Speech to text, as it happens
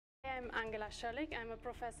I'm Angela Schoellig. I'm a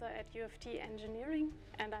professor at U of T Engineering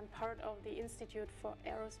and I'm part of the Institute for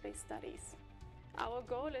Aerospace Studies. Our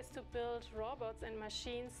goal is to build robots and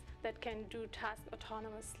machines that can do tasks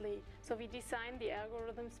autonomously. So we design the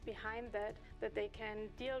algorithms behind that they can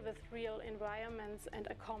deal with real environments and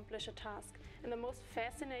accomplish a task. And the most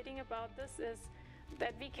fascinating about this is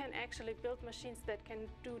that we can actually build machines that can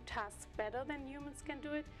do tasks better than humans can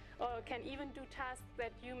do it, or can even do tasks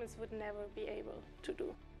that humans would never be able to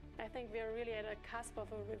do. I think we are really at a cusp of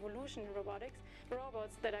a revolution in robotics.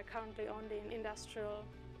 Robots that are currently only in industrial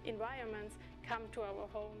environments come to our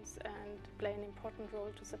homes and play an important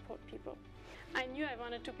role to support people. I knew I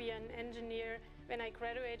wanted to be an engineer when I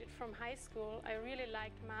graduated from high school. I really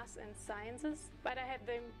liked math and sciences, but I had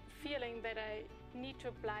the feeling that I need to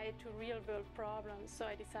apply it to real-world problems, so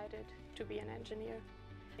I decided to be an engineer.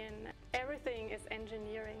 And everything is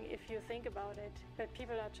engineering if you think about it, but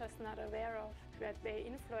people are just not aware of that they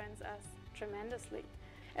influence us tremendously.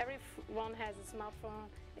 Everyone has a smartphone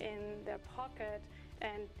in their pocket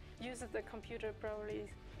and uses the computer probably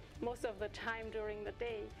most of the time during the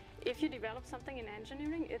day. If you develop something in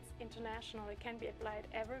engineering, it's international. It can be applied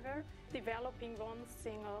everywhere. Developing one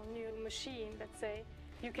single new machine, let's say,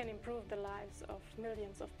 you can improve the lives of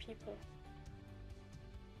millions of people.